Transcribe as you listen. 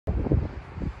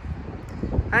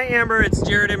Hi Amber, it's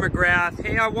Jared in McGrath.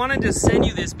 Hey, I wanted to send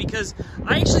you this because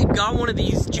I actually got one of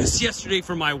these just yesterday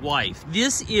for my wife.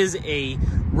 This is a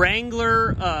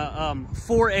Wrangler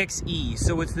 4xe,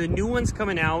 so it's the new ones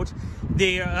coming out.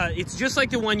 It's just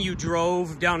like the one you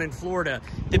drove down in Florida.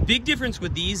 The big difference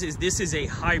with these is this is a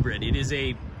hybrid. It is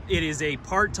a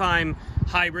part-time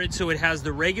hybrid, so it has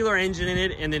the regular engine in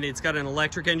it, and then it's got an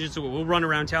electric engine, so it will run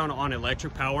around town on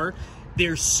electric power.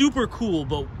 They're super cool,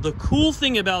 but the cool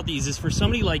thing about these is for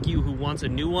somebody like you who wants a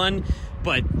new one,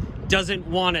 but doesn't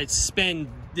want to spend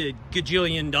the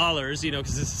gajillion dollars, you know,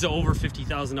 because this is an over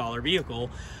 $50,000 vehicle,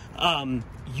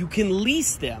 you can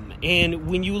lease them. And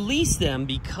when you lease them,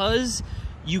 because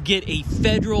you get a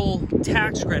federal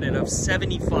tax credit of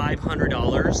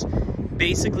 $7,500,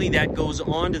 basically that goes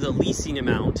on to the leasing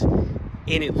amount,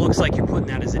 and it looks like you're putting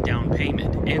that as a down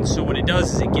payment. And so what it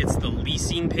does is it gets the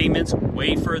leasing payments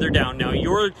way further down. Now,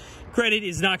 your credit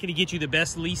is not going to get you the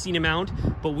best leasing amount,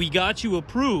 but we got you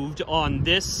approved on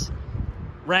this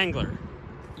Wrangler.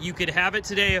 You could have it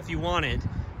today if you wanted,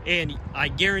 and I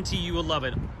guarantee you will love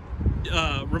it.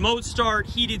 Remote start,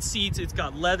 heated seats, it's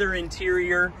got leather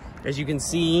interior, as you can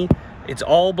see. It's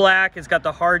all black, it's got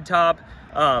the hard top.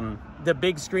 The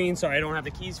big screen, sorry I don't have the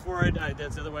keys for it,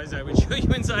 otherwise I would show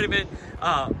you inside of it,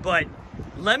 but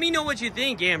let me know what you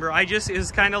think, Amber. It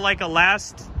was kind of like a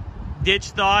last ditch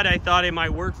thought. I thought it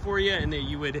might work for you and that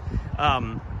you would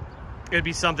it'd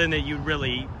be something that you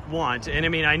really want. And I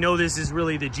mean, I know this is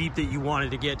really the Jeep that you wanted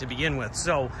to get to begin with,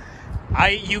 so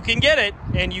you can get it,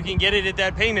 and you can get it at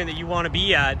that payment that you want to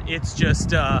be at. It's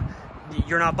just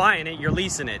you're not buying it, you're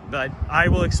leasing it. But I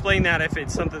will explain that if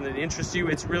it's something that interests you.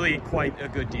 It's really quite a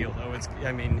good deal, though.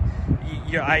 I mean,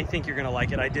 I think you're gonna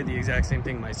like it. I did the exact same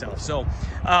thing myself. So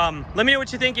let me know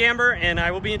what you think, Amber, and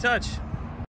I will be in touch.